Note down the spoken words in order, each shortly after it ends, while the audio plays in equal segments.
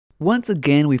Once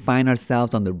again, we find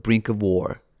ourselves on the brink of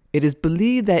war. It is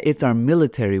believed that it's our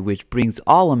military which brings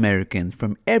all Americans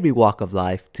from every walk of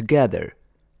life together.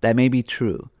 That may be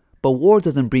true, but war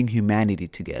doesn't bring humanity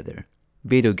together.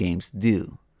 Video games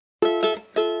do.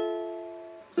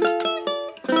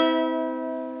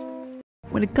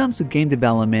 When it comes to game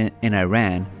development in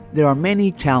Iran, there are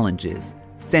many challenges.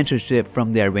 Censorship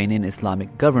from the Iranian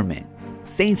Islamic government,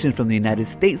 sanctions from the United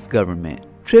States government,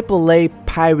 AAA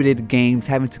pirated games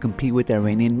having to compete with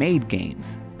Iranian-made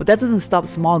games. But that doesn't stop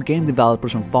small game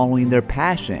developers from following their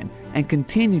passion and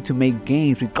continue to make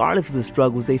games regardless of the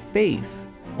struggles they face.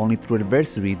 Only through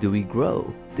adversity do we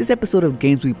grow. This episode of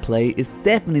Games We Play is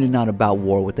definitely not about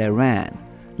war with Iran.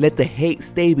 Let the hate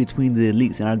stay between the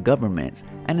elites and our governments,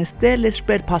 and instead let's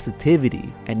spread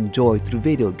positivity and joy through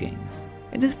video games.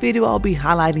 In this video, I'll be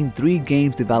highlighting 3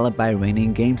 games developed by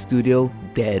Iranian game studio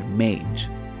Dead Mage.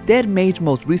 Dead Mage's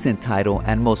most recent title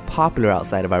and most popular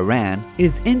outside of Iran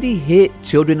is indie hit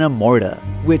Children of Morta,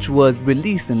 which was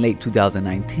released in late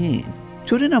 2019.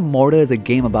 Children of Morta is a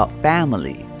game about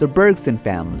family, the Bergson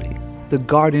family, the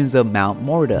guardians of Mount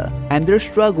Morta, and their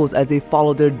struggles as they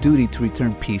follow their duty to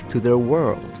return peace to their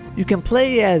world. You can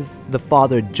play as the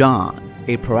father John,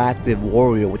 a proactive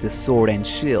warrior with a sword and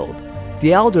shield,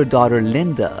 the elder daughter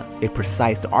Linda, a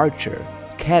precise archer,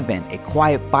 Kevin, a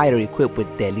quiet fighter equipped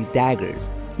with deadly daggers,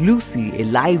 Lucy, a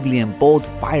lively and bold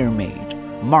fire mage,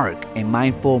 Mark, a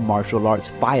mindful martial arts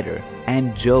fighter,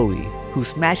 and Joey, who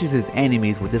smashes his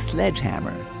enemies with a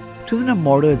sledgehammer. Children of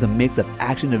Morta is a mix of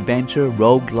action-adventure,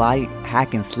 roguelite,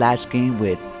 hack-and-slash game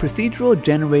with procedural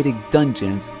generated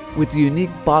dungeons with a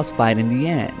unique boss fight in the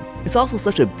end. It's also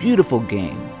such a beautiful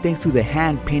game, thanks to the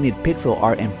hand-painted pixel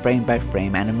art and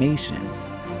frame-by-frame animations.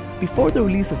 Before the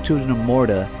release of Children of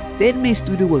Morta, Dead Mage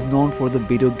Studio was known for the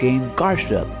video game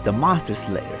Garshub the Monster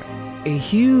Slayer, a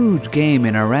huge game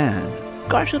in Iran.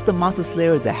 Garshub the Monster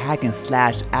Slayer is a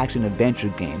hack-and-slash action-adventure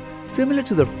game similar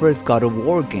to the first God of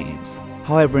War games.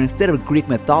 However, instead of Greek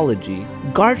mythology,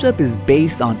 Garshub is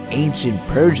based on ancient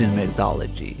Persian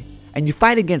mythology, and you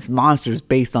fight against monsters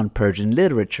based on Persian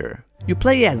literature. You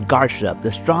play as Garshub,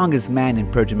 the strongest man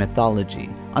in Persian mythology,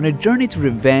 on a journey to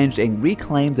revenge and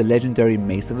reclaim the legendary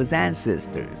mace of his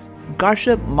ancestors.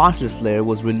 Garshub Monster Slayer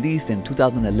was released in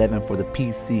 2011 for the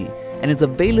PC and is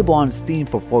available on Steam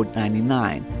for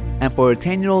 $4.99, and for a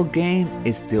 10-year-old game,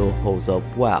 it still holds up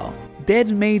well.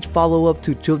 Dead Mage follow-up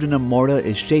to Children of Morta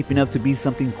is shaping up to be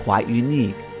something quite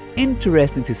unique,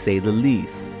 interesting to say the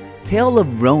least. Tale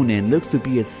of Ronin looks to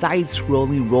be a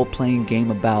side-scrolling role-playing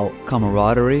game about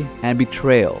camaraderie and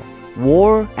betrayal,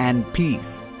 war and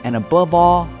peace, and above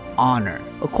all, honor.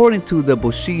 According to the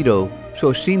Bushido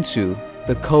Shoshinshu,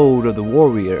 the code of the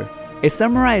warrior, a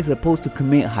samurai is supposed to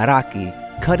commit haraki,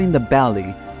 cutting the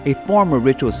belly, a form of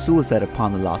ritual suicide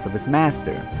upon the loss of his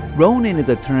master. Ronin is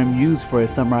a term used for a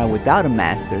samurai without a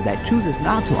master that chooses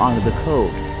not to honor the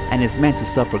code and is meant to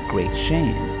suffer great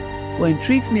shame. What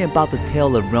intrigues me about the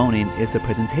tale of Ronin is the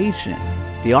presentation,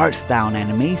 the art style and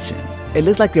animation. It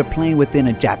looks like you're playing within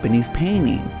a Japanese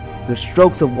painting. The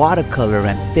strokes of watercolor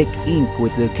and thick ink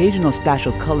with the occasional splash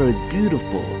of color is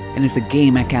beautiful, and it's a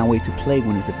game I can't wait to play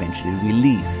when it's eventually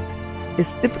released.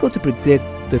 It's difficult to predict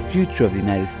the future of the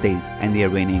United States and the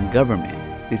Iranian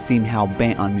government. They seem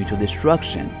hell-bent on mutual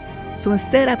destruction. So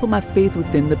instead I put my faith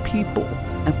within the people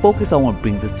and focus on what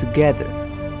brings us together: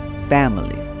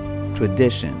 family,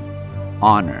 tradition,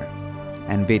 honor,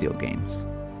 and video games.